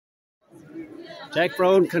Jack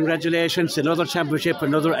Brown, congratulations! Another championship,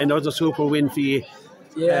 another super win for you.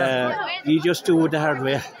 Yeah. You just do it the hard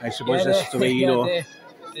way. I suppose that's the way you know.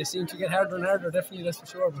 They seem to get harder and harder. Definitely, that's for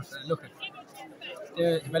sure. But look,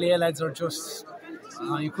 the Ballyea lads are just.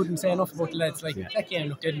 You couldn't say enough about the lads. Like that game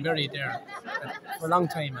looked dead and buried there for a long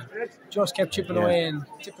time, and just kept chipping away and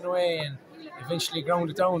eventually ground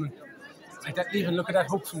it down. Like that, even look at that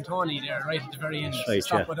hook from Tony there, right at the very end. Right,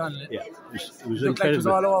 Stop it on. Yeah, it was looked like it was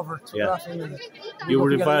all over. You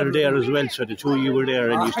were involved there as well, so the two of you were there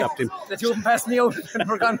and you stopped him. The two of them passed me out and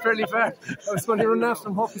were gone fairly far. I was going to run after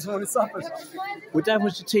him, hoping someone would stop it. But that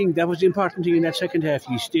was the thing. That was the important thing in that second half.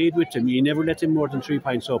 You stayed with them. You never let them more than 3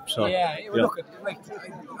 points up. So look,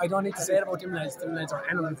 I don't need to say it about them lads. Them lads are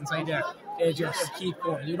animals inside there. They just keep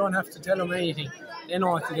going. You don't have to tell them anything. They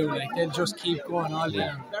know what to do. Like they'll just keep going all day.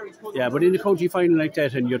 Yeah, but in the county final like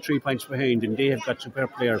that, and you're 3 points behind, and they have got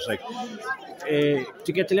superb players. Like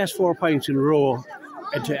to get the last 4 points in a row,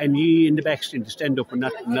 and you in the backstreet to stand up and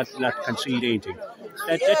not concede anything.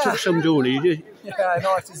 That took some doing. Yeah, I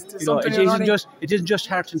know. It isn't just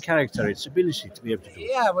heart and character; it's ability to be able to do it.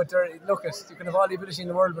 Yeah, but look, you can have all the ability in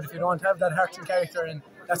the world, but if you don't have that heart and character, and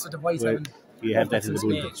that's what the boys have. You have that in the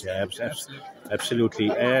Bulldogs, yeah,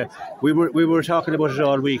 absolutely. We were talking about it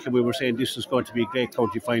all week, and we were saying this is going to be a great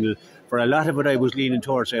county final. For a lot of it, I was leaning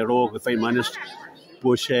towards Rogue, if I'm honest.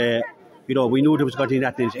 But we knew there was going to be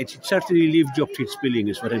that. It certainly lived up to its billing,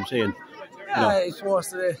 is what I'm saying. Yeah, it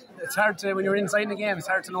was. It's hard to, when you're inside the game, it's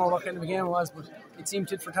hard to know what kind of a game it was, but it seemed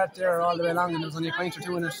tit for tat there all the way along, and there was only a point or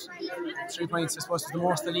two in it. 3 points, I suppose, was the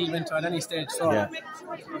most the league went to at any stage, so it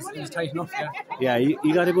was tight enough, Yeah,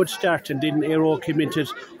 you got a good start, and then Aero came into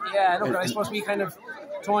it. Yeah, look, I suppose we kind of,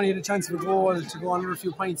 Tony had a chance of a goal to go under a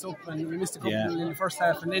few points up, and we missed a couple in the first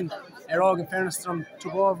half, and then Aero, in fairness to them,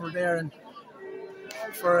 took over there, and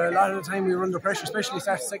for a lot of the time we were under pressure, especially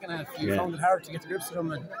the second half. We found it hard to get the grips of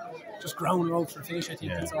them and just ground them out for a finish. I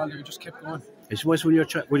think that's all. We just kept going. I suppose when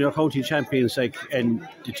you're county champions, like, and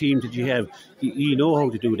the team that you have, you know how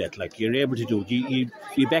to do that. Like, you're able to do it.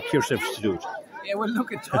 You back yourselves to do it. Yeah, well,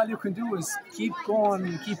 look, all you can do is keep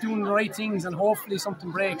going, keep doing the right things, and hopefully something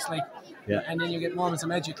breaks. And then you get moments of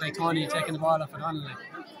magic, like Tony taking the ball off and on.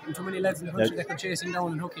 And too many lads in the country that could chase him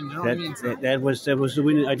down and hook him. You know what I mean? That was the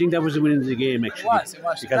winning. I think that was the winning of the game, actually. It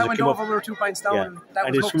was. Because that went over. We were 2 points down.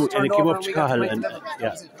 And it came up to Cahill. Absolutely.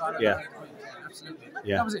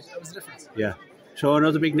 That was it. That was the difference. Yeah. So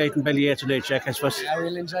another big night in Ballyea tonight, Jack, I suppose. I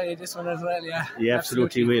will enjoy this one as well, yeah. You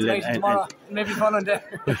absolutely will. Tonight and tomorrow, maybe following day.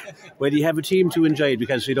 Well, you have a team to enjoy it,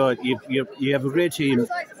 because you have a great team,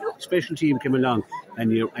 special team came along,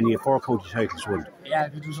 and you have 4 county titles won. Yeah,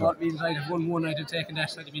 if it was what means I'd have won one, I'd have taken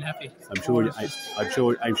that, I'd have been happy. I'm sure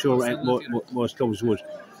most clubs would.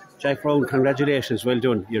 Jack Brown, congratulations, well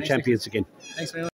done. You're champions again. Thanks very much.